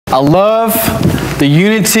I love the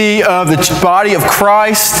unity of the body of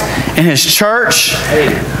Christ and His church.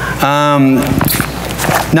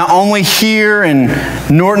 Not only here in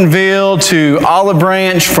Nortonville to Olive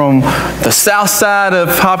Branch, from the south side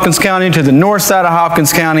of Hopkins County to the north side of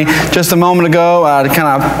Hopkins County. Just a moment ago, I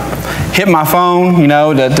kind of hit my phone,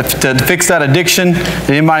 to fix that addiction. Did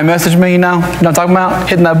anybody message me, you know what I'm talking about?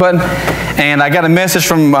 Hitting that button. And I got a message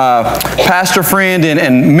from a pastor friend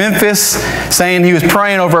in Memphis saying he was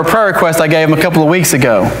praying over a prayer request I gave him a couple of weeks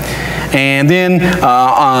ago. And then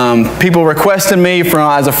people requested me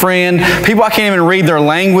as a friend. People I can't even read their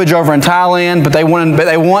language over in Thailand, but they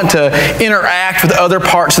want to interact with other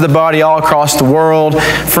parts of the body all across the world.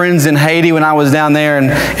 Friends in Haiti when I was down there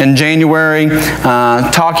in January,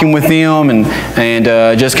 talking with them and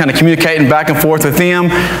just kind of communicating back and forth with them.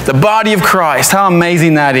 The body of Christ, how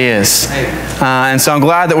amazing that is. And so I'm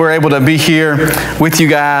glad that we're able to be here with you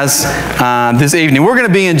guys this evening. We're going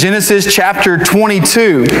to be in Genesis chapter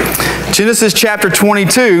 22. Genesis chapter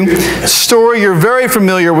 22, story you're very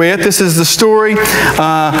familiar with. This is the story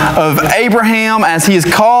of Abraham as he is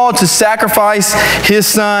called to sacrifice his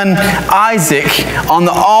son Isaac on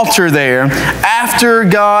the altar there after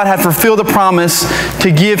God had fulfilled the promise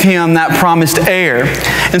to give him that promised heir.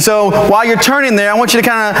 And so while you're turning there, I want you to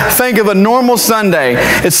kind of think of a normal Sunday.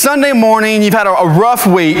 It's Sunday morning. You've had a rough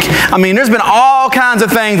week. I mean, there's been all kinds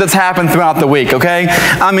of things that's happened throughout the week, okay?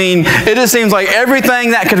 I mean, it just seems like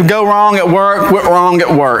everything that could go wrong at work went wrong at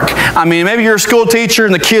work. I mean, maybe you're a school teacher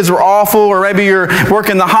and the kids were awful, or maybe you're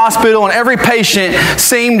working in the hospital and every patient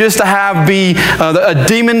seemed just to be a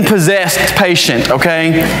demon-possessed patient,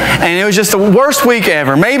 okay? And it was just the worst week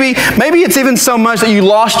ever. Maybe it's even so much that you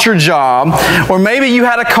lost your job, or maybe you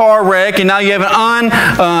had a car wreck and now you have an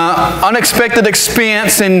unexpected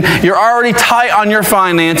expense and you're already tight on your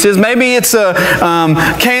finances. Maybe it's a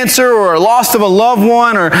cancer or a loss of a loved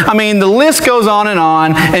one, or I mean, the list goes on,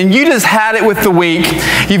 and you just had it with the week.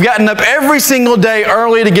 You've gotten up every single day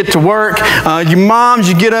early to get to work. You moms,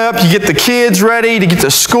 you get up, you get the kids ready to get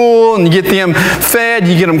to school, and you get them fed,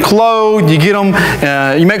 you get them clothed, you get them,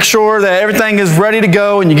 you make sure that everything is ready to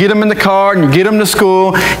go, and you get them in the car, and you get them to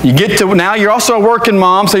school. Now you're also a working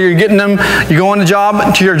mom, so you're getting them, you're going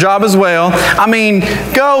to your job as well. I mean,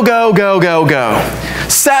 go, go, go, go, go.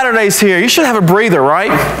 Saturday's here. You should have a breather,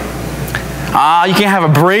 right? You can't have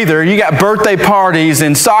a breather. You got birthday parties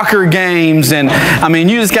and soccer games, and I mean,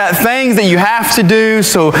 you just got things that you have to do.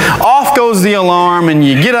 So off goes the alarm, and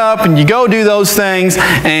you get up and you go do those things.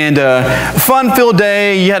 And fun-filled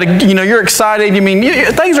day. You're excited. I mean,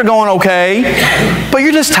 things are going okay, but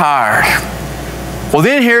you're just tired. Well,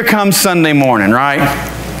 then here comes Sunday morning, right?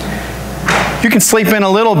 You can sleep in a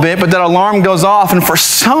little bit, but that alarm goes off, and for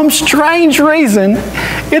some strange reason,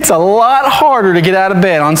 it's a lot harder to get out of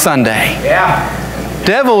bed on Sunday. Yeah.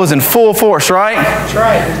 Devil is in full force, right? That's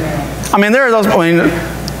right. I mean, there are those.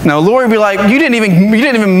 Lord would be like, you didn't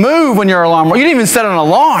even move when your alarm. You didn't even set an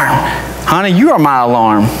alarm, honey. You are my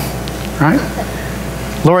alarm, right?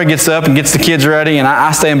 Lori gets up and gets the kids ready, and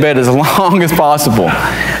I stay in bed as long as possible.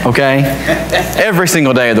 Okay, every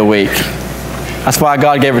single day of the week. That's why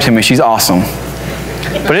God gave her to me. She's awesome.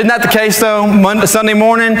 But isn't that the case, though? Sunday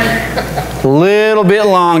morning, a little bit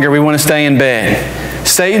longer, we want to stay in bed.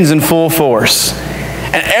 Satan's in full force.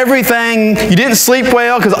 And everything, you didn't sleep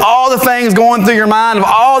well because all the things going through your mind of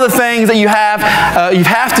all the things that you have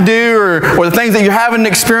to do, or the things that you're having to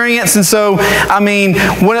experience. And so, I mean,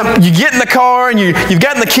 when you get in the car and you've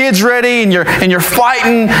gotten the kids ready and you're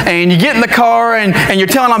fighting, and you get in the car and you're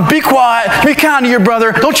telling them, be quiet, be kind to your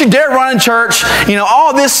brother, don't you dare run in church,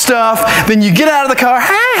 all this stuff. Then you get out of the car,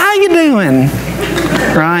 hey, how you doing?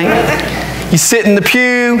 Right? You sit in the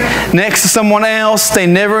pew next to someone else. They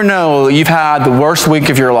never know you've had the worst week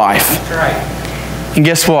of your life. That's right. And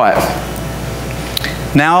guess what?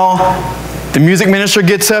 Now, the music minister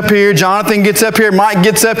gets up here, Jonathan gets up here, Mike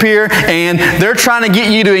gets up here, and they're trying to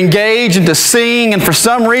get you to engage and to sing. And for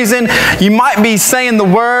some reason, you might be saying the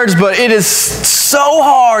words, but it is so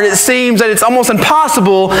hard, it seems that it's almost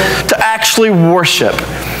impossible to actually worship.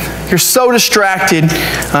 You're so distracted.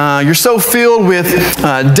 You're so filled with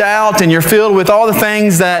doubt, and you're filled with all the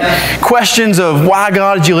things questions of why,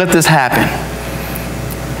 God, did you let this happen?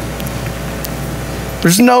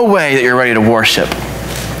 There's no way that you're ready to worship.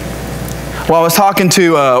 Well, I was talking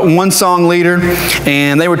to one song leader,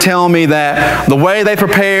 and they were telling me that the way they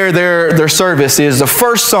prepare their service is the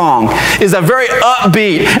first song is a very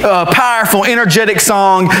upbeat, powerful, energetic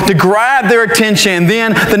song to grab their attention.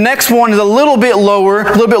 Then the next one is a little bit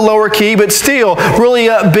lower key, but still really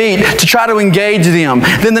upbeat to try to engage them.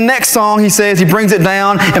 Then the next song, he says, he brings it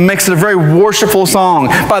down and makes it a very worshipful song.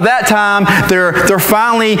 By that time, they're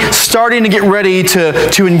finally starting to get ready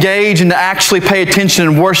to engage and to actually pay attention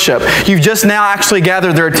and worship. You've just now actually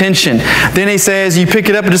gathered their attention. Then he says you pick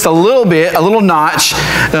it up just a little bit, a little notch,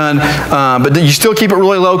 but you still keep it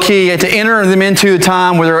really low key to enter them into the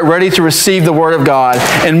time where they're ready to receive the Word of God.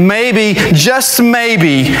 And maybe, just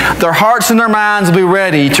maybe, their hearts and their minds will be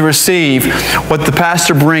ready to receive what the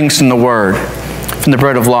pastor brings from the Word, from the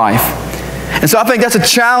bread of life. And so I think that's a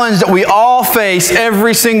challenge that we all face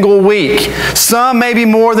every single week. Some maybe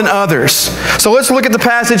more than others. So let's look at the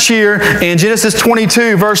passage here in Genesis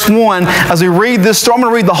 22, verse 1. As we read this story, I'm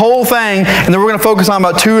going to read the whole thing, and then we're going to focus on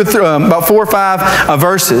about 4 or 5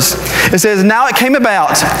 verses. It says, "Now it came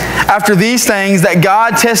about after these things that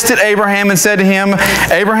God tested Abraham and said to him,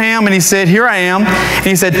 Abraham, and he said, Here I am. And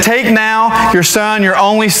he said, Take now your son, your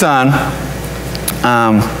only son,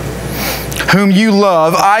 whom you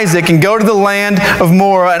love, Isaac, and go to the land of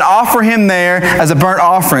Moriah and offer him there as a burnt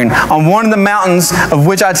offering on one of the mountains of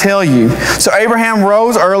which I tell you. So Abraham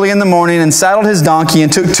rose early in the morning and saddled his donkey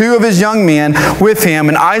and took 2 of his young men with him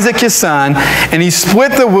and Isaac his son, and he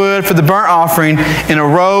split the wood for the burnt offering and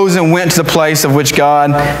arose and went to the place of which God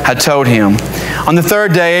had told him. On the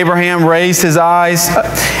 3rd day, Abraham raised his eyes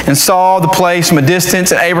and saw the place from a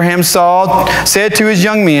distance, and Abraham said to his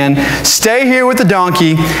young men, Stay here with the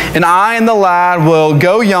donkey, and I and the lad will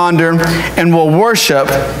go yonder and will worship,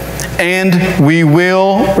 and we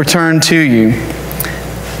will return to you.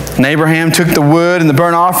 And Abraham took the wood and the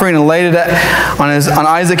burnt offering and laid it on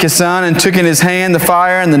Isaac his son, and took in his hand the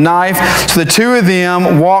fire and the knife. So the 2 of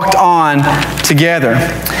them walked on together.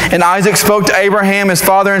 And Isaac spoke to Abraham his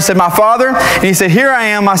father and said, My father? And he said, Here I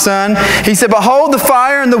am, my son. He said, Behold the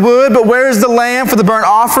fire and the wood, but where is the lamb for the burnt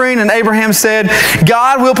offering? And Abraham said,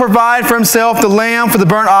 God will provide for himself the lamb for the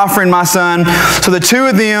burnt offering, my son. So the 2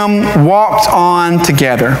 of them walked on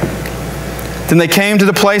together. Then they came to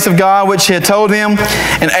the place of God which he had told them,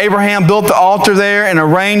 and Abraham built the altar there and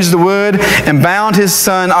arranged the wood and bound his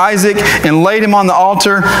son Isaac and laid him on the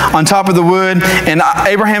altar on top of the wood. And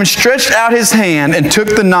Abraham stretched out his hand and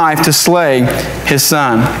took the knife to slay his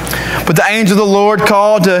son. But the angel of the Lord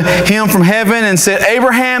called to him from heaven and said,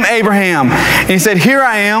 Abraham, Abraham. And he said, Here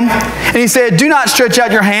I am. And he said, Do not stretch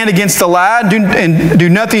out your hand against the lad and do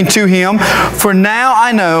nothing to him, for now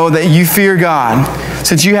I know that you fear God,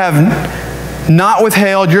 since you have not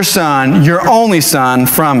withheld your son, your only son,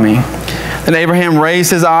 from me. Then Abraham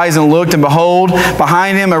raised his eyes and looked, and behold,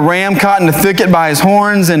 behind him a ram caught in the thicket by his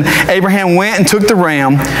horns. And Abraham went and took the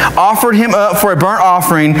ram, offered him up for a burnt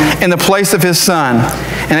offering in the place of his son.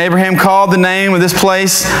 And Abraham called the name of this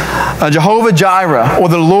place Jehovah Jireh, or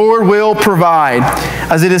the Lord will provide.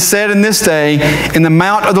 As it is said in this day, in the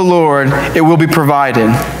mount of the Lord it will be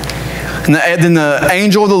provided. And then the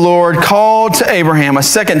angel of the Lord called to Abraham a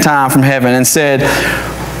second time from heaven and said,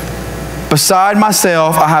 Beside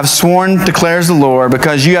myself I have sworn, declares the Lord,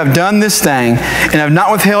 because you have done this thing and have not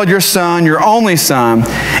withheld your son, your only son.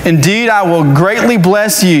 Indeed, I will greatly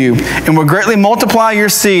bless you and will greatly multiply your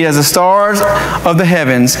seed as the stars of the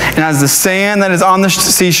heavens and as the sand that is on the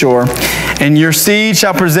seashore. And your seed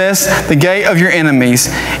shall possess the gate of your enemies.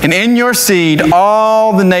 And in your seed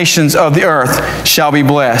all the nations of the earth shall be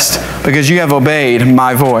blessed, because you have obeyed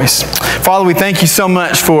my voice. Father, we thank you so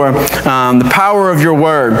much for the power of your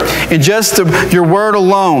word. And just your word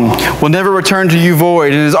alone will never return to you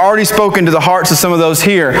void. And it has already spoken to the hearts of some of those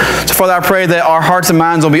here. So Father, I pray that our hearts and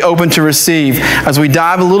minds will be open to receive as we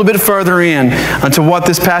dive a little bit further in into what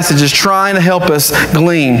this passage is trying to help us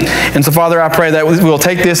glean. And so Father, I pray that we'll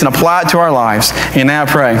take this and apply it to our lives. And now I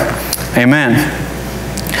pray, amen.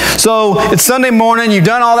 So it's Sunday morning, you've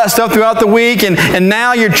done all that stuff throughout the week, and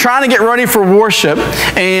now you're trying to get ready for worship,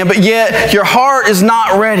 but yet your heart is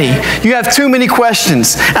not ready. You have too many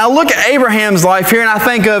questions. And I look at Abraham's life here and I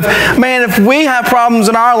think of, man, if we have problems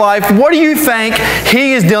in our life, what do you think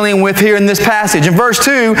he is dealing with here in this passage? In verse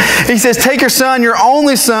 2, he says, Take your son, your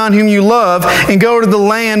only son, whom you love, and go to the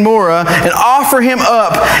land Moriah and offer him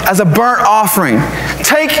up as a burnt offering.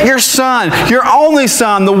 Take your son, your only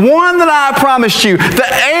son, the one that I promised you,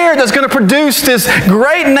 the heir that's going to produce this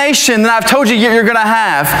great nation that I've told you you're going to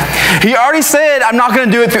have. He already said, I'm not going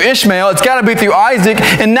to do it through Ishmael. It's got to be through Isaac.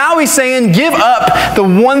 And now he's saying, give up the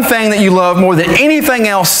one thing that you love more than anything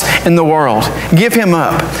else in the world. Give him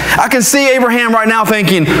up. I can see Abraham right now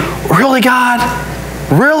thinking, really, God?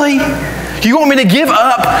 Really? You want me to give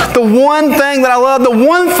up the one thing that I love, the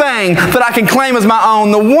one thing that I can claim as my own,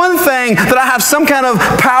 the one thing that I have some kind of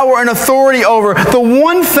power and authority over, the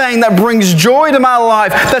one thing that brings joy to my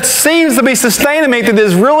life, that seems to be sustaining me through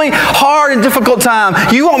this really hard and difficult time.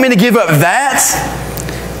 You want me to give up that?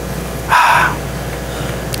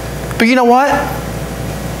 But you know what?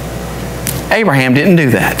 Abraham didn't do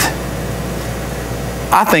that.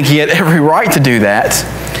 I think he had every right to do that.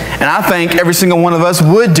 And I think every single one of us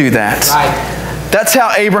would do that. Right. That's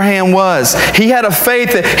how Abraham was. He had a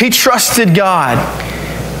faith that he trusted God.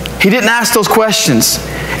 He didn't ask those questions.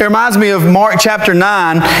 It reminds me of Mark chapter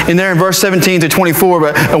 9, in there in verse 17 to 24.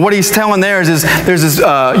 But what he's telling there is there's this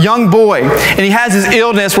young boy, and he has his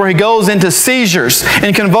illness where he goes into seizures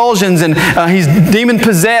and convulsions, and he's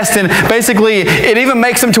demon-possessed, and basically it even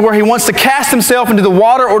makes him to where he wants to cast himself into the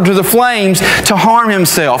water or to the flames to harm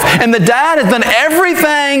himself. And the dad has done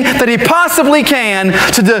everything that he possibly can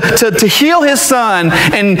to heal his son,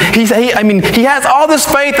 and he has all this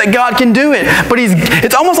faith that God can do it, but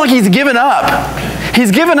it's almost like he's given up.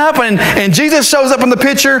 He's given up, and Jesus shows up in the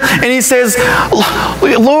picture, and he says,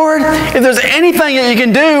 Lord, if there's anything that you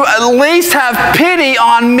can do, at least have pity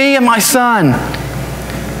on me and my son.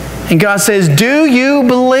 And God says, do you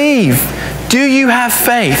believe? Do you have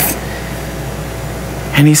faith?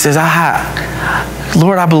 And he says,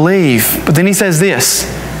 Lord, I believe. But then he says this,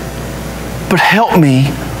 but help me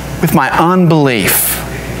with my unbelief.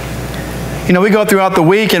 You know, we go throughout the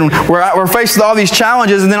week and we're faced with all these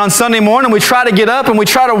challenges, and then on Sunday morning we try to get up and we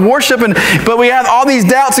try to worship, but we have all these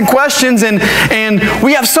doubts and questions, and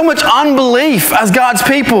we have so much unbelief as God's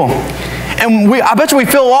people. And I bet you we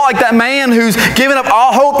feel a lot like that man who's given up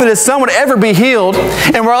all hope that his son would ever be healed.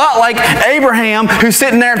 And we're a lot like Abraham, who's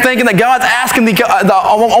sitting there thinking that God's asking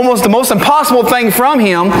almost the most impossible thing from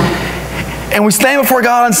him. And we stand before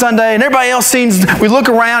God on Sunday, and we look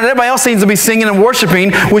around, and everybody else seems to be singing and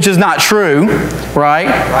worshiping, which is not true, right?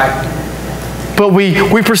 Right. But we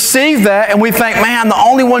perceive that, and we think, man, I'm the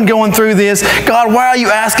only one going through this. God, why are you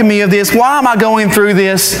asking me of this? Why am I going through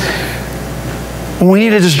this? We need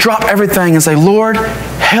to just drop everything and say, Lord,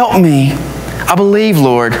 help me. I believe,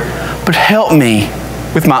 Lord, but help me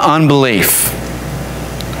with my unbelief.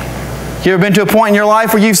 You ever been to a point in your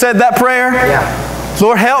life where you've said that prayer? Yeah.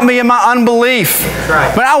 Lord, help me in my unbelief.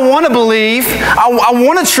 Right. But I want to believe. I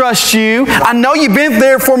want to trust you. I know you've been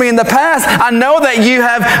there for me in the past. I know that you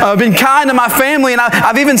have been kind to my family. And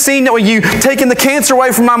I've even seen that when you've taken the cancer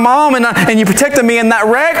away from my mom and you protected me in that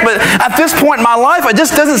wreck. But at this point in my life, it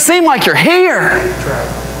just doesn't seem like you're here. Right.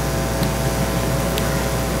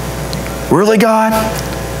 Really, God?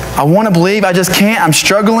 I want to believe. I just can't. I'm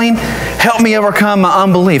struggling. Help me overcome my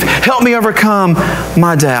unbelief. Help me overcome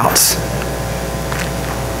my doubts.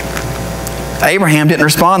 Abraham didn't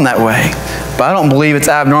respond that way. But I don't believe it's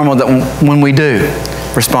abnormal that when we do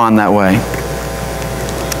respond that way.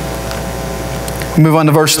 We move on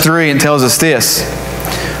to verse 3, and it tells us this.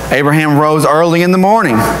 Abraham rose early in the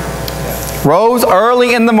morning. Rose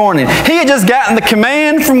early in the morning. He had just gotten the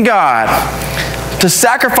command from God to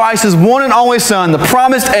sacrifice his one and only son, the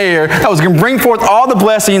promised heir, that was going to bring forth all the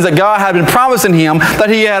blessings that God had been promising him,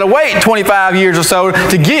 that he had to wait 25 years or so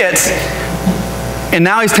to get. And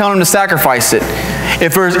now he's telling him to sacrifice it.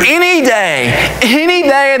 If there's any day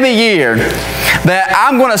of the year that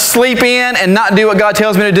I'm going to sleep in and not do what God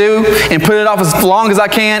tells me to do and put it off as long as I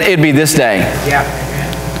can, it'd be this day. Yeah.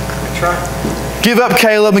 That's right. Give up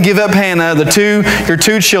Caleb and give up Hannah, your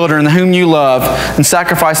two children whom you love, and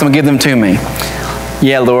sacrifice them and give them to me.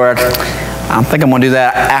 Yeah, Lord, I think I'm going to do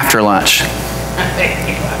that after lunch.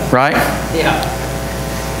 Right? Yeah.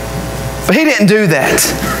 But he didn't do that.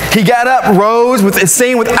 He got up, rose, it's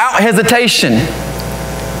seen without hesitation.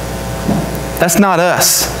 That's not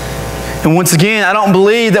us. And once again, I don't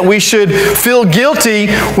believe that we should feel guilty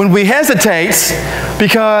when we hesitate,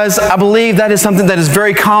 because I believe that is something that is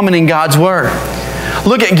very common in God's Word.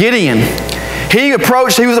 Look at Gideon. He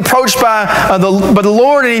was approached by the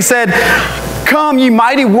Lord, and he said, "Come, you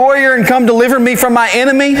mighty warrior, and come deliver me from my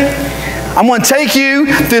enemy. I'm going to take you,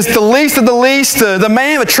 the least of the least, the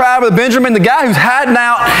man of the tribe of Benjamin, the guy who's hiding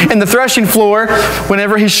out in the threshing floor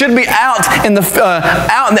whenever he should be out in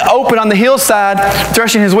the open on the hillside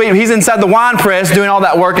threshing his wheat. He's inside the wine press doing all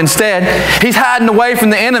that work instead. He's hiding away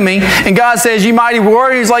from the enemy. And God says, 'You mighty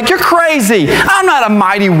warrior.' He's like, 'You're crazy. I'm not a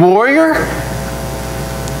mighty warrior.'"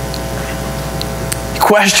 He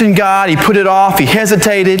questioned God. He put it off. He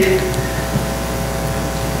hesitated.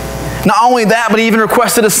 Not only that, but he even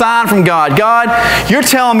requested a sign from God. God, you're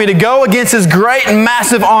telling me to go against this great and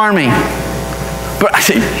massive army. But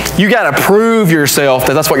you got to prove yourself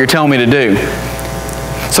that that's what you're telling me to do.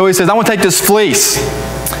 So he says, I want to take this fleece,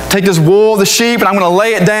 take this wool of the sheep, and I'm going to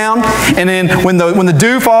lay it down. And then when the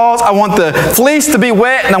dew falls, I want the fleece to be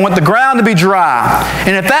wet, and I want the ground to be dry.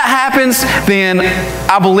 And if that happens, then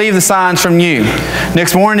I believe the sign's from you.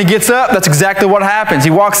 Next morning he gets up. That's exactly what happens.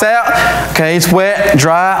 He walks out. Okay, it's wet,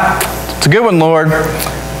 dry. It's a good one, Lord.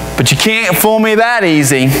 But you can't fool me that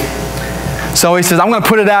easy. So he says, I'm going to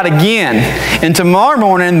put it out again. And tomorrow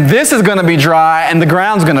morning, this is going to be dry and the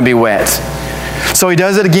ground's going to be wet. So he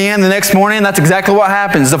does it again the next morning, and that's exactly what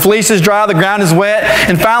happens. The fleece is dry, the ground is wet,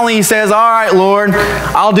 and finally he says, all right, Lord,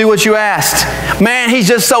 I'll do what you asked. Man, he's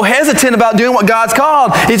just so hesitant about doing what God's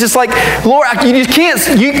called. He's just like, Lord,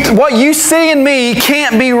 what you see in me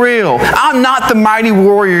can't be real. I'm not the mighty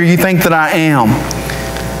warrior you think that I am.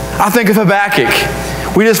 I think of Habakkuk.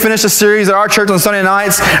 We just finished a series at our church on Sunday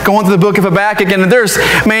nights going through the book of Habakkuk,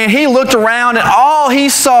 and he looked around and all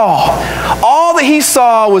that he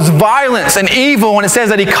saw was violence and evil, and it says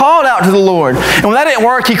that he called out to the Lord. And when that didn't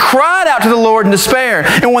work, he cried out to the Lord in despair.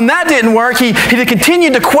 And when that didn't work, he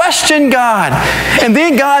continued to question God. And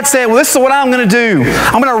then God said, well, this is what I'm going to do.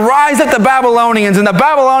 I'm going to rise up the Babylonians, and the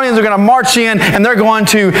Babylonians are going to march in, and they're going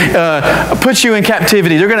to put you in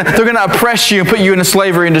captivity. They're going to oppress you and put you into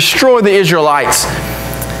slavery and destroy the Israelites.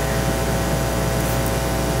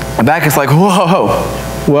 Habakkuk's like,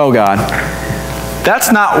 whoa, God.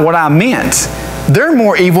 That's not what I meant. They're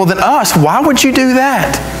more evil than us. Why would you do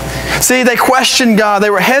that? See, they questioned God.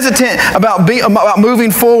 They were hesitant about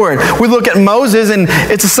moving forward. We look at Moses, and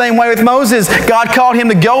it's the same way with Moses. God called him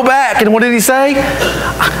to go back, and what did he say?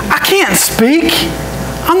 I can't speak.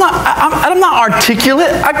 I'm not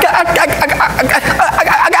articulate. I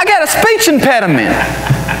got a speech impediment.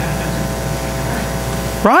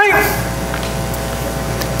 Right?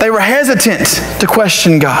 They were hesitant to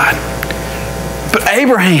question God. But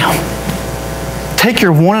Abraham, take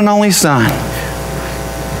your one and only son.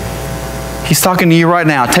 He's talking to you right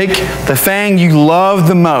now. Take the thing you love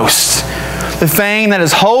the most, the thing that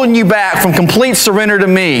is holding you back from complete surrender to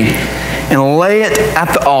me, and lay it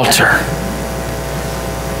at the altar.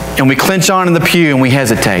 And we clench on in the pew and we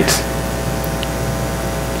hesitate.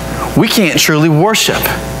 We can't truly worship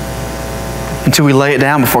until we lay it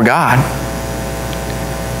down before God.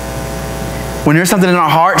 When there's something in our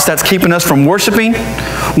hearts that's keeping us from worshiping,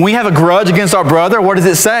 when we have a grudge against our brother, what does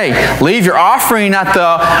it say? Leave your offering at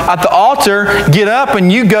the altar, get up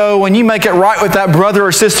and you go and you make it right with that brother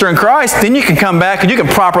or sister in Christ, then you can come back and you can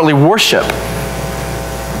properly worship.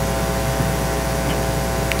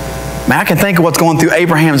 Man, I can think of what's going through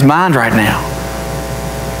Abraham's mind right now.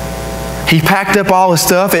 He packed up all his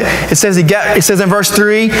stuff. It says in verse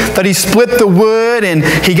 3 that he split the wood and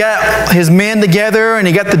he got his men together and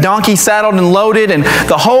he got the donkey saddled and loaded, and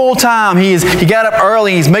the whole time he got up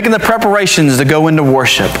early. He's making the preparations to go into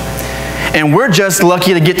worship. And we're just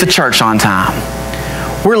lucky to get to church on time.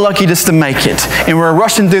 We're lucky just to make it. And we're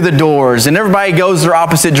rushing through the doors and everybody goes their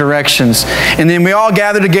opposite directions. And then we all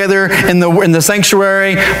gather together in the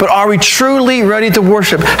sanctuary. But are we truly ready to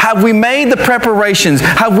worship? Have we made the preparations?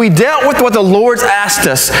 Have we dealt with what the Lord's asked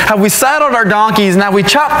us? Have we saddled our donkeys and have we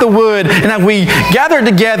chopped the wood and have we gathered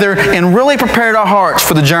together and really prepared our hearts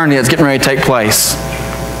for the journey that's getting ready to take place?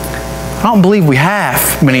 I don't believe we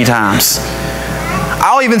have many times.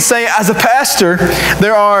 I'll even say as a pastor,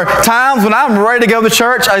 there are times when I'm ready to go to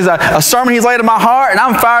church. As a sermon he's laid in my heart and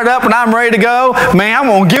I'm fired up and I'm ready to go. Man, I'm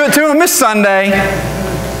going to give it to him this Sunday.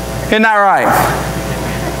 Isn't that right?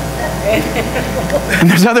 And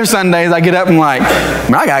there's other Sundays I get up and like,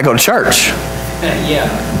 man, I got to go to church. Yeah.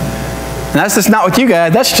 And that's just not with you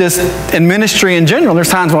guys. That's just in ministry in general. There's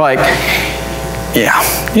times where like, yeah.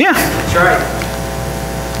 That's right.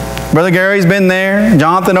 Brother Gary's been there.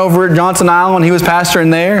 Jonathan over at Johnson Island, he was pastoring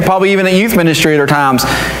there. Probably even at youth ministry there are times.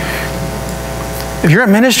 If you're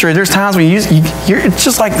in ministry, there's times when it's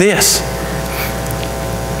just like this.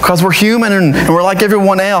 Because we're human and we're like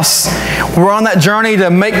everyone else. We're on that journey to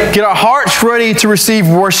get our hearts ready to receive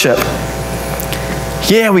worship.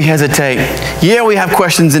 Yeah, we hesitate. Yeah, we have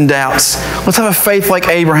questions and doubts. Let's have a faith like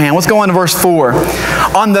Abraham. Let's go on to verse 4.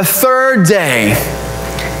 On the third day,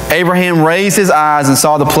 Abraham raised his eyes and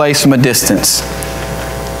saw the place from a distance.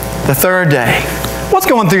 The third day. What's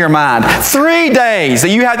going through your mind? 3 days that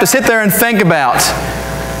you have to sit there and think about.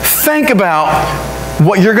 Think about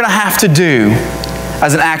what you're going to have to do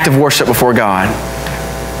as an act of worship before God.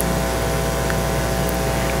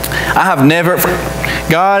 I have never...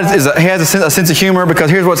 God he has a sense of humor,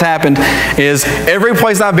 because here's what's happened is every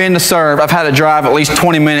place I've been to serve, I've had to drive at least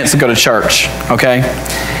 20 minutes to go to church, okay?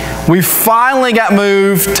 We finally got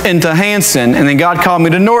moved into Hanson, and then God called me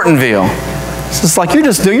to Nortonville. So it's like, you're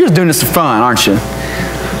just doing this for fun, aren't you?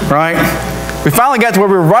 Right? We finally got to where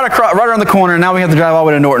we were right around the corner, and now we have to drive all the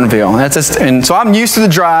way to Nortonville. And so I'm used to the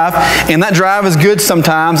drive, and that drive is good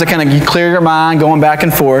sometimes. It kind of clear your mind going back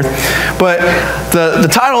and forth. But the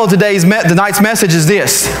title of tonight's message is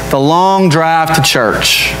this: The Long Drive to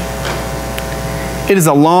Church. It is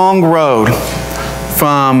a long road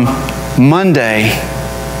from Monday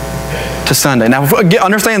to Sunday. Now,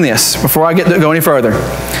 understand this before I go any further.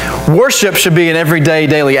 Worship should be an everyday,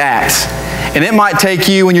 daily act. And it might take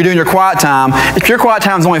you, when you're doing your quiet time, if your quiet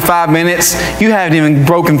time is only 5 minutes, you haven't even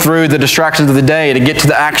broken through the distractions of the day to get to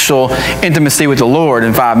the actual intimacy with the Lord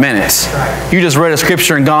in 5 minutes. You just read a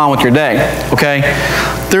scripture and gone with your day, okay?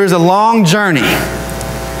 There is a long journey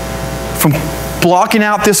from blocking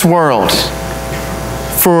out this world,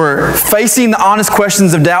 for facing the honest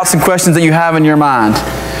questions of doubts and questions that you have in your mind,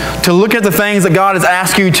 to look at the things that God has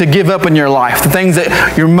asked you to give up in your life, the things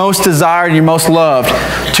that you're most desired and you're most loved,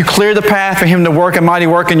 to clear the path for Him to work a mighty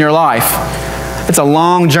work in your life. It's a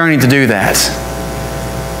long journey to do that.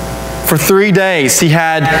 For 3 days, he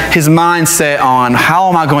had his mind set on, how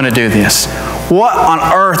am I going to do this? What on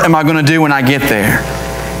earth am I going to do when I get there?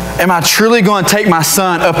 Am I truly going to take my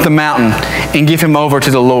son up the mountain and give him over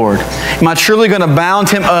to the Lord? Am I truly going to bound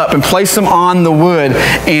him up and place him on the wood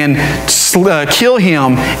and kill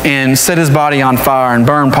him and set his body on fire and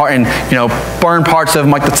burn parts of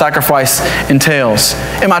him like the sacrifice entails?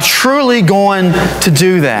 Am I truly going to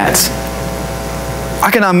do that?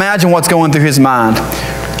 I can imagine what's going through his mind.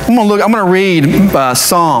 I'm going to read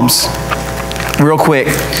Psalms real quick.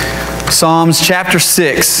 Psalms chapter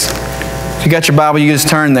 6. If you got your Bible, you just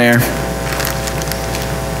turn there.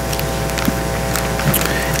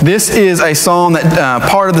 This is a psalm that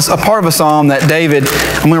part of a psalm that David.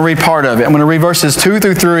 I'm going to read part of it. I'm going to read verses 2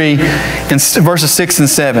 through 3 and verses 6 and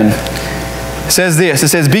 7. It says this. It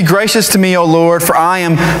says, "Be gracious to me, O Lord, for I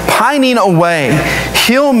am pining away.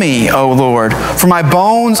 Heal me, O Lord, for my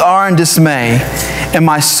bones are in dismay, and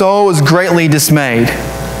my soul is greatly dismayed."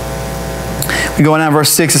 We go down to verse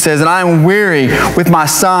 6, it says, "And I am weary with my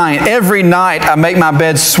sighing. Every night I make my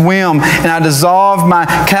bed swim, and I dissolve my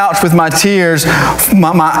couch with my tears.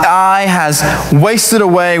 My eye has wasted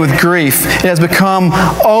away with grief. It has become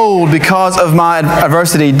old because of my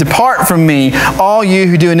adversity. Depart from me, all you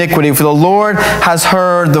who do iniquity, for the Lord has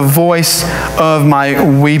heard the voice of my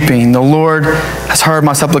weeping. The Lord has heard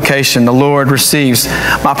my supplication. The Lord receives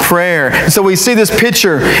my prayer." And so we see this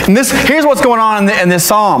picture. And here's what's going on in this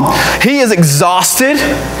psalm. He is exhausted.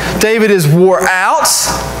 David is wore out.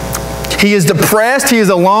 He is depressed. He is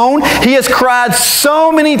alone. He has cried so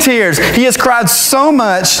many tears. He has cried so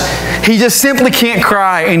much, he just simply can't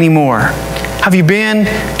cry anymore. Have you been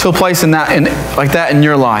to a place like that in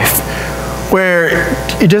your life, where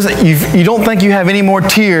you don't think you have any more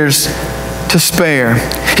tears to spare?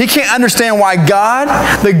 He can't understand why God,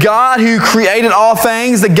 the God who created all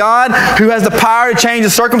things, the God who has the power to change the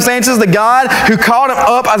circumstances, the God who called him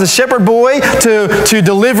up as a shepherd boy to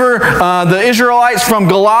deliver the Israelites from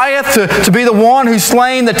Goliath, to be the one who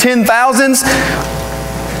slain the 10,000s,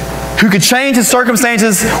 who could change his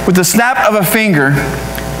circumstances with the snap of a finger,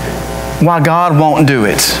 why God won't do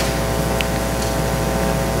it.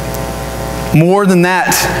 More than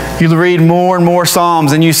that, you read more and more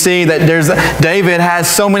Psalms, and you see that David has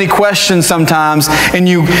so many questions sometimes, and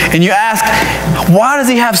you ask, why does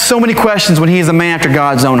he have so many questions when he is a man after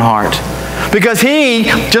God's own heart? Because he,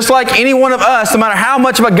 just like any one of us, no matter how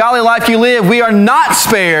much of a godly life you live, we are not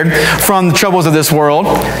spared from the troubles of this world.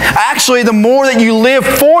 Actually, the more that you live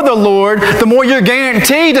for the Lord, the more you're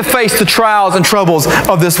guaranteed to face the trials and troubles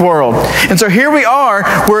of this world. And so here we are,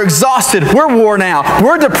 we're exhausted, we're worn out,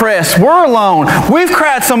 we're depressed, we're alone. We've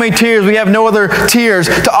cried so many tears, we have no other tears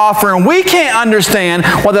to offer, and we can't understand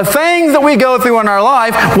why the things that we go through in our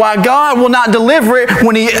life, why God will not deliver it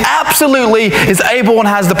when He absolutely is able and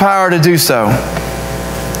has the power to do so.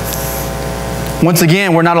 Once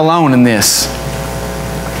again, we're not alone in this.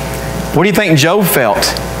 What do you think Job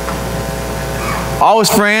felt? All his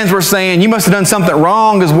friends were saying, you must have done something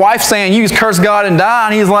wrong. His wife saying, you just curse God and die.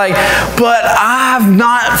 And he's like, but I've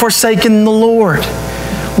not forsaken the Lord.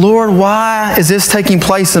 Lord, why is this taking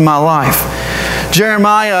place in my life?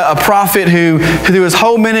 Jeremiah, a prophet who through his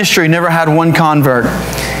whole ministry never had one convert.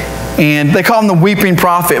 And they call him the weeping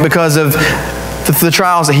prophet because of the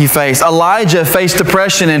trials that he faced. Elijah faced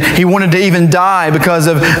depression, and he wanted to even die because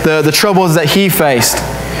of the troubles that he faced.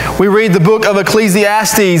 We read the book of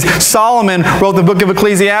Ecclesiastes. Solomon wrote the book of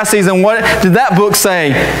Ecclesiastes, and what did that book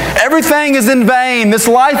say? Everything is in vain. This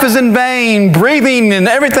life is in vain. Breathing and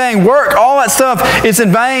everything, work, all that stuff, it's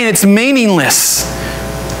in vain. It's meaningless.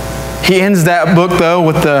 He ends that book, though,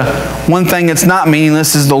 with the one thing that's not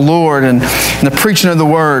meaningless is the Lord and the preaching of the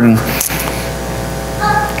Word.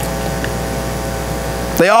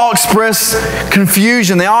 They all express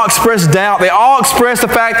confusion. They all express doubt. They all express the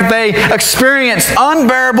fact that they experience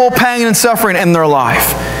unbearable pain and suffering in their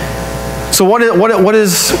life. So what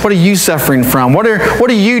are you suffering from? What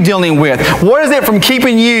are you dealing with? What is it from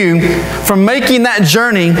keeping you from making that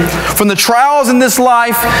journey from the trials in this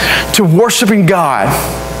life to worshiping God?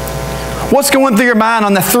 What's going through your mind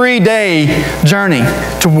on the 3-day journey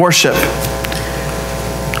to worship?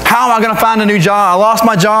 How am I going to find a new job? I lost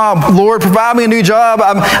my job. Lord, provide me a new job.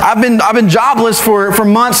 I've been jobless for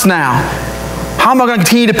months now. How am I going to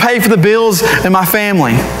continue to pay for the bills in my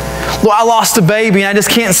family? Lord, I lost a baby and I just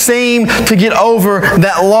can't seem to get over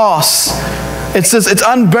that loss. It's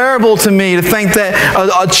unbearable to me to think that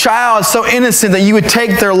a child so innocent that you would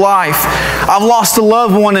take their life. I've lost a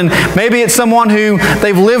loved one, and maybe it's someone who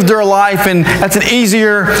they've lived their life, and that's an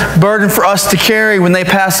easier burden for us to carry when they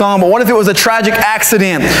pass on. But what if it was a tragic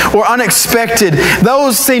accident or unexpected?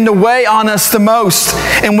 Those seem to weigh on us the most,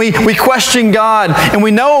 and we question God, and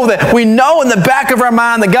we know in the back of our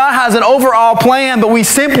mind that God has an overall plan, but we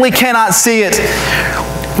simply cannot see it.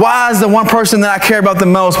 Why is the one person that I care about the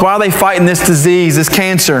most, why are they fighting this disease, this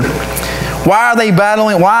cancer? Why are they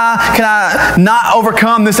battling? Why can I not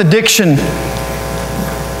overcome this addiction?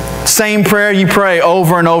 Same prayer you pray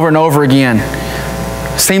over and over and over again.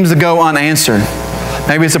 Seems to go unanswered.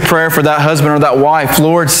 Maybe it's a prayer for that husband or that wife.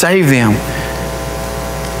 Lord, save them.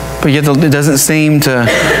 But yet there doesn't seem to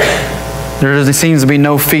be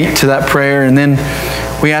no feet to that prayer. And then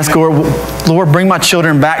we ask, Lord, bring my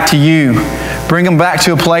children back to you. Bring them back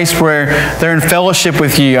to a place where they're in fellowship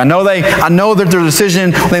with you. I know that their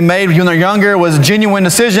decision they made when they're younger was a genuine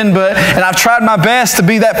decision, and I've tried my best to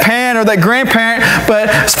be that parent or that grandparent, but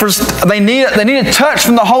they need a touch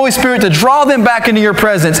from the Holy Spirit to draw them back into your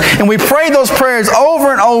presence. And we pray those prayers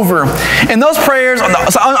over and over. And those prayers,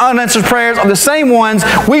 unanswered prayers, are the same ones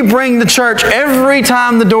we bring to church every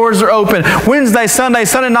time the doors are open. Wednesday, Sunday,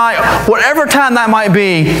 Sunday night, whatever time that might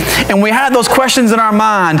be. And we have those questions in our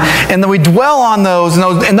mind, and then we dwell on those,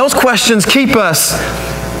 and those questions keep us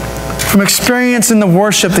from experiencing the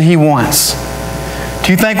worship that He wants.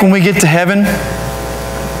 Do you think when we get to heaven,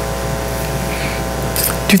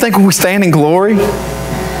 do you think when we stand in glory, do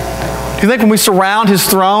you think when we surround His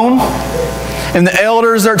throne, and the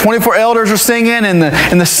elders, there 24 elders are singing, and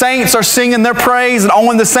the saints are singing their praise, and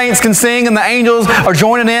only the saints can sing, and the angels are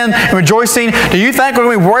joining in and rejoicing, do you think we're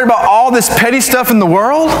going to be worried about all this petty stuff in the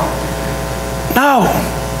world? No.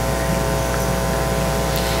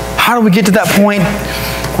 How do we get to that point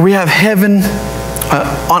where we have heaven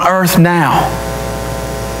on earth now?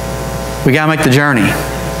 We got to make the journey.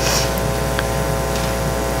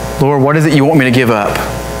 Lord, what is it you want me to give up?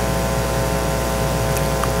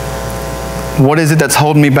 What is it that's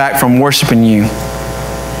holding me back from worshiping you?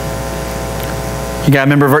 You got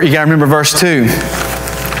to remember verse 2.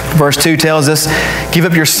 Verse 2 tells us, give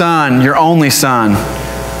up your son, your only son.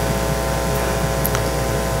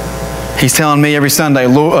 He's telling me every Sunday,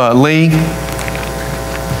 Lee,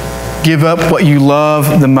 give up what you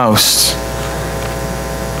love the most.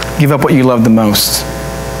 Give up what you love the most.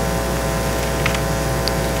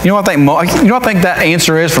 You know what I think that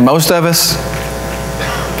answer is for most of us?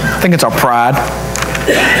 I think it's our pride.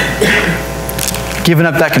 Giving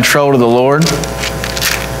up that control to the Lord.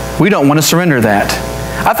 We don't want to surrender that.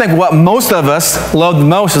 I think what most of us love the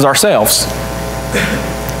most is ourselves.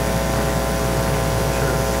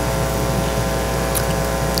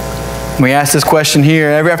 We ask this question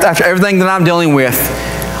here, after everything that I'm dealing with,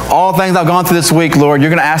 all the things I've gone through this week, Lord,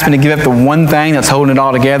 you're going to ask me to give up the one thing that's holding it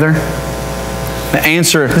all together? The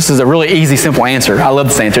answer, this is a really easy, simple answer. I love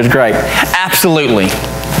this answer. It's great. Absolutely.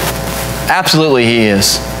 Absolutely He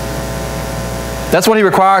is. That's what He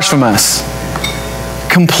requires from us.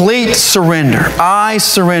 Complete surrender. I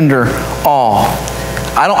surrender all.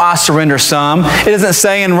 I surrender some. It doesn't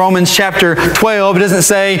say in Romans chapter 12, it doesn't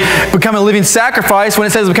say become a living sacrifice. When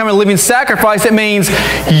it says become a living sacrifice, it means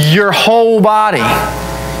your whole body.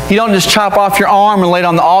 You don't just chop off your arm and lay it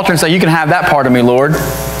on the altar and say, you can have that part of me, Lord.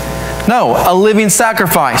 No, a living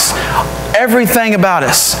sacrifice. Everything about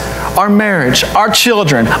us. Our marriage, our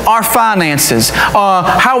children, our finances,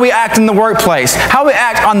 how we act in the workplace, how we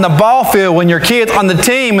act on the ball field when your kid's on the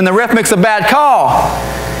team and the ref makes a bad call.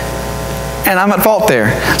 And I'm at fault there.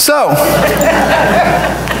 So,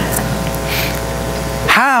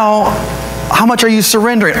 How much are you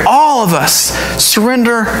surrendering? All of us.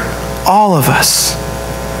 Surrender all of us.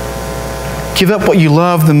 Give up what you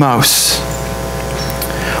love the most.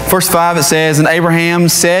 Verse 5, it says, and Abraham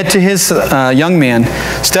said to his young men,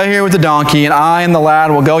 stay here with the donkey, and I and the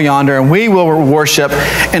lad will go yonder, and we will worship,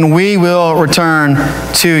 and we will return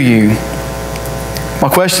to you. My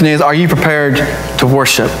question is, are you prepared to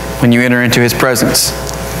worship when you enter into His presence?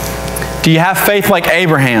 Do you have faith like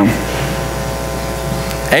Abraham?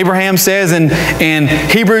 Abraham says in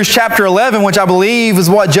Hebrews chapter 11, which I believe is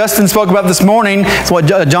what Justin spoke about this morning. It's what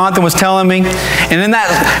Jonathan was telling me. And in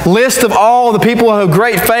that list of all the people who have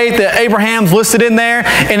great faith that Abraham's listed in there,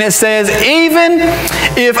 and it says, even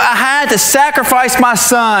if I had to sacrifice my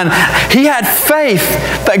son, he had faith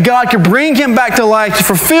that God could bring him back to life to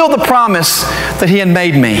fulfill the promise that He had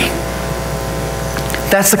made me.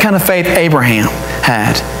 That's the kind of faith Abraham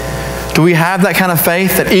had. Do we have that kind of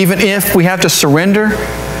faith that even if we have to surrender,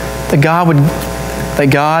 that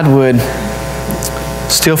God would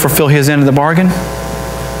still fulfill His end of the bargain?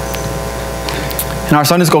 In our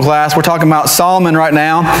Sunday school class, we're talking about Solomon right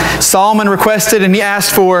now. Solomon requested and he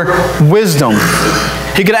asked for wisdom.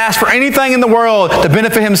 He could ask for anything in the world to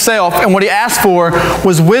benefit himself, and what he asked for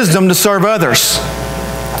was wisdom to serve others.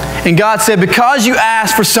 And God said, because you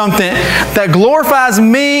ask for something that glorifies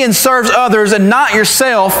me and serves others and not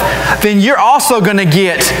yourself, then you're also going to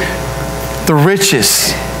get the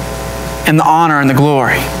riches and the honor and the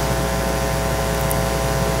glory.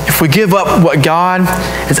 If we give up what God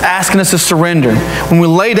is asking us to surrender, when we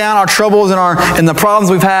lay down our troubles and the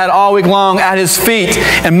problems we've had all week long at His feet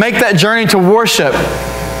and make that journey to worship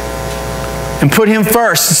and put Him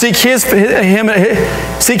first, seek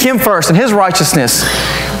Him first and His righteousness,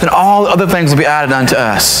 then all other things will be added unto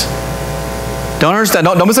us. Don't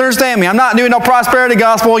misunderstand me. I'm not doing no prosperity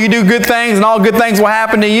gospel. You do good things and all good things will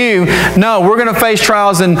happen to you. No, we're going to face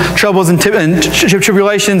trials and troubles and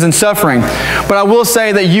tribulations and suffering. But I will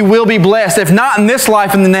say that you will be blessed, if not in this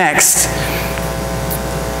life, in the next.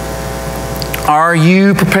 Are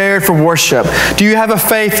you prepared for worship? Do you have a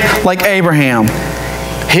faith like Abraham?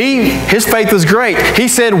 His faith was great. He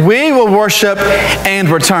said, we will worship and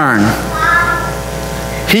return.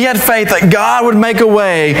 He had faith that God would make a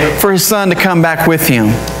way for His son to come back with him.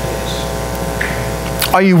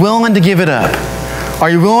 Are you willing to give it up? Are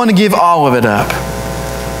you willing to give all of it up?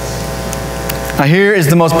 Now here is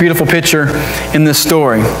the most beautiful picture in this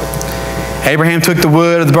story. Abraham took the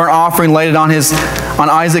wood of the burnt offering, laid it on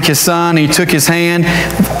Isaac his son. He took his hand,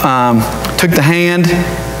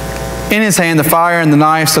 in his hand the fire and the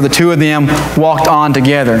knife, so the two of them walked on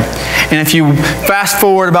together. And if you fast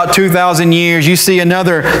forward about 2,000 years, you see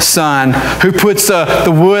another son who puts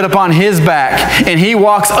the wood upon his back, and he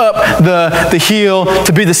walks up the hill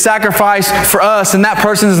to be the sacrifice for us. And that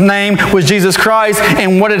person's name was Jesus Christ.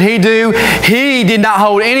 And what did He do? He did not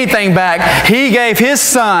hold anything back. He gave His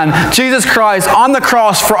son, Jesus Christ, on the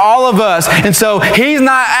cross for all of us. And so He's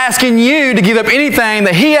not asking you to give up anything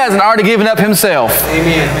that He hasn't already given up Himself.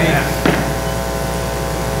 Amen.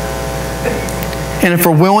 And if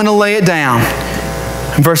we're willing to lay it down,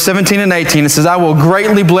 in verse 17 and 18, it says, I will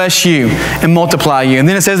greatly bless you and multiply you. And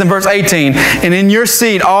then it says in verse 18, and in your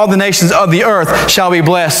seed all the nations of the earth shall be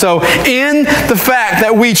blessed. So in the fact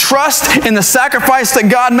that we trust in the sacrifice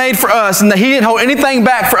that God made for us and that He didn't hold anything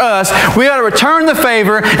back for us, we got to return the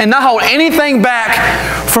favor and not hold anything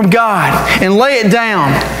back from God and lay it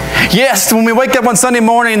down. Yes, when we wake up on Sunday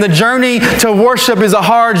morning, the journey to worship is a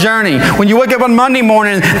hard journey. When you wake up on Monday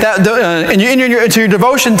morning and you enter into your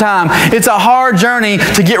devotion time, it's a hard journey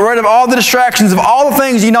to get rid of all the distractions of all the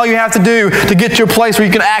things you know you have to do to get to a place where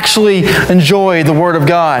you can actually enjoy the Word of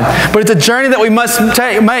God. But it's a journey that we must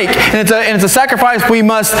make, and it's a sacrifice we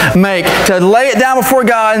must make to lay it down before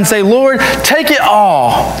God and say, Lord, take it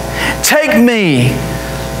all. Take me.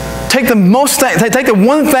 Take the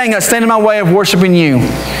one thing that's standing in my way of worshiping you,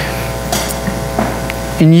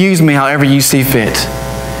 and use me however you see fit.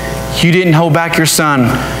 You didn't hold back your son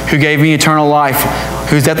who gave me eternal life,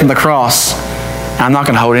 whose death on the cross. I'm not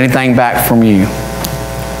going to hold anything back from you.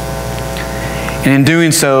 And in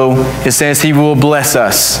doing so, it says He will bless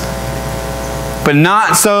us. But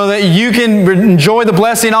not so that you can enjoy the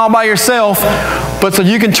blessing all by yourself, but so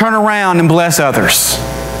you can turn around and bless others.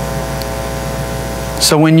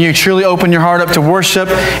 So when you truly open your heart up to worship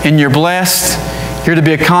and you're blessed, you're to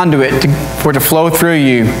be a conduit for it to flow through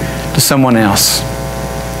you to someone else.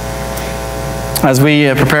 As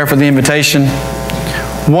we prepare for the invitation,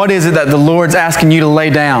 what is it that the Lord's asking you to lay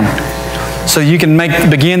down so you can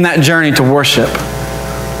begin that journey to worship?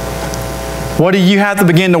 What do you have to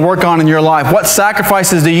begin to work on in your life? What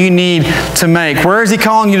sacrifices do you need to make? Where is He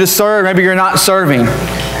calling you to serve? Maybe you're not serving.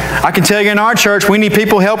 I can tell you in our church, we need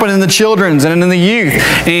people helping in the children's and in the youth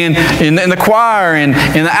and in the choir and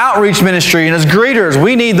in the outreach ministry and as greeters.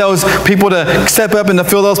 We need those people to step up and to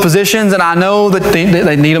fill those positions, and I know that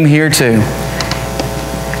they need them here too.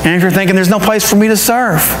 And if you're thinking, there's no place for me to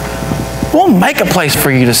serve, we'll make a place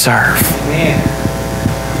for you to serve.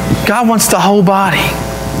 God wants the whole body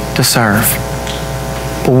to serve.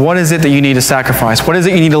 But what is it that you need to sacrifice? What is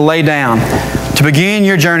it you need to lay down to begin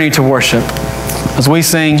your journey to worship? As we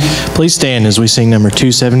sing, please stand as we sing number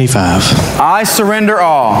 275. I surrender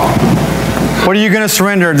all. What are you going to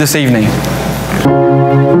surrender this evening?